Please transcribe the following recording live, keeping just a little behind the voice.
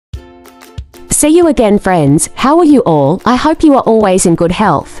See you again, friends. How are you all? I hope you are always in good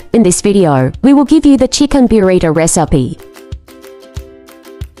health. In this video, we will give you the chicken burrito recipe.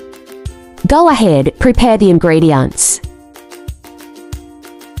 Go ahead, prepare the ingredients.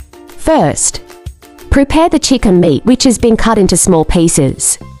 First, prepare the chicken meat which has been cut into small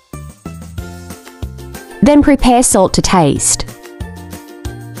pieces. Then prepare salt to taste.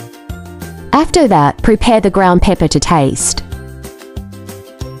 After that, prepare the ground pepper to taste.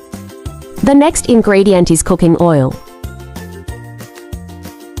 The next ingredient is cooking oil.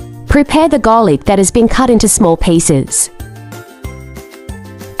 Prepare the garlic that has been cut into small pieces.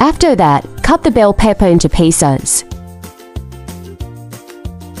 After that, cut the bell pepper into pieces.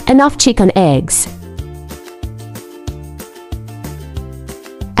 Enough chicken eggs.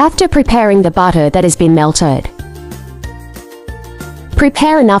 After preparing the butter that has been melted,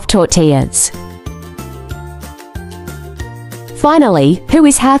 prepare enough tortillas. Finally, who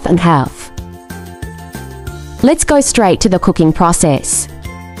is half and half? Let's go straight to the cooking process.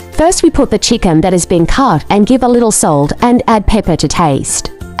 First we put the chicken that has been cut and give a little salt and add pepper to taste.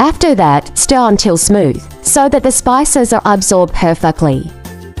 After that, stir until smooth, so that the spices are absorbed perfectly.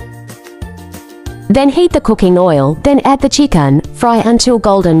 Then heat the cooking oil, then add the chicken, fry until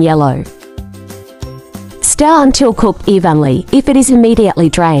golden yellow. Stir until cooked evenly, if it is immediately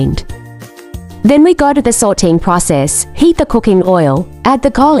drained. Then we go to the sautéing process, heat the cooking oil, add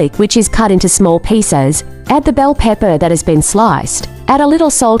the garlic which is cut into small pieces, add the bell pepper that has been sliced, add a little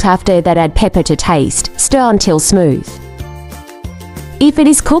salt after that, add pepper to taste, stir until smooth. If it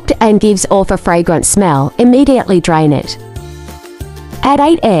is cooked and gives off a fragrant smell, immediately drain it. Add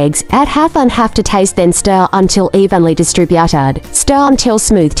 8 eggs, add half and half to taste, then stir until evenly distributed, stir until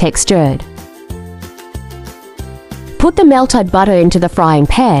smooth textured. Put the melted butter into the frying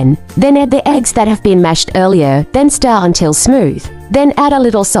pan, then add the eggs that have been mashed earlier, then stir until smooth, then add a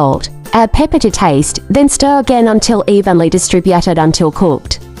little salt, add pepper to taste, then stir again until evenly distributed until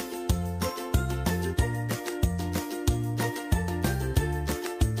cooked.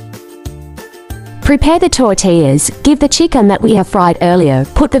 Prepare the tortillas, give the chicken that we have fried earlier,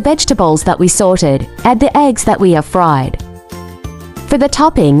 put the vegetables that we sauteed, add the eggs that we have fried. For the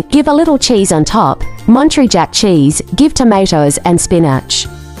topping, give a little cheese on top, Monterey Jack cheese, give tomatoes and spinach.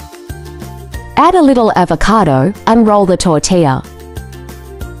 Add a little avocado, unroll the tortilla.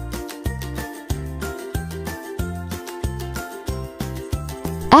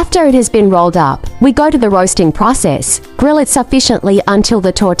 After it has been rolled up, we go to the roasting process, grill it sufficiently until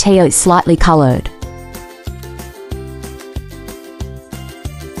the tortilla is slightly colored.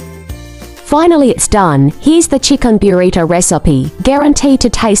 Finally, it's done. Here's the chicken burrito recipe, guaranteed to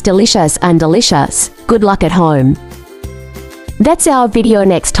taste delicious and delicious. Good luck at home. That's our video.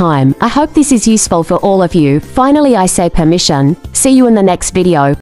 Next time. I hope this is useful for all of you. Finally, I say permission. See you in the next video.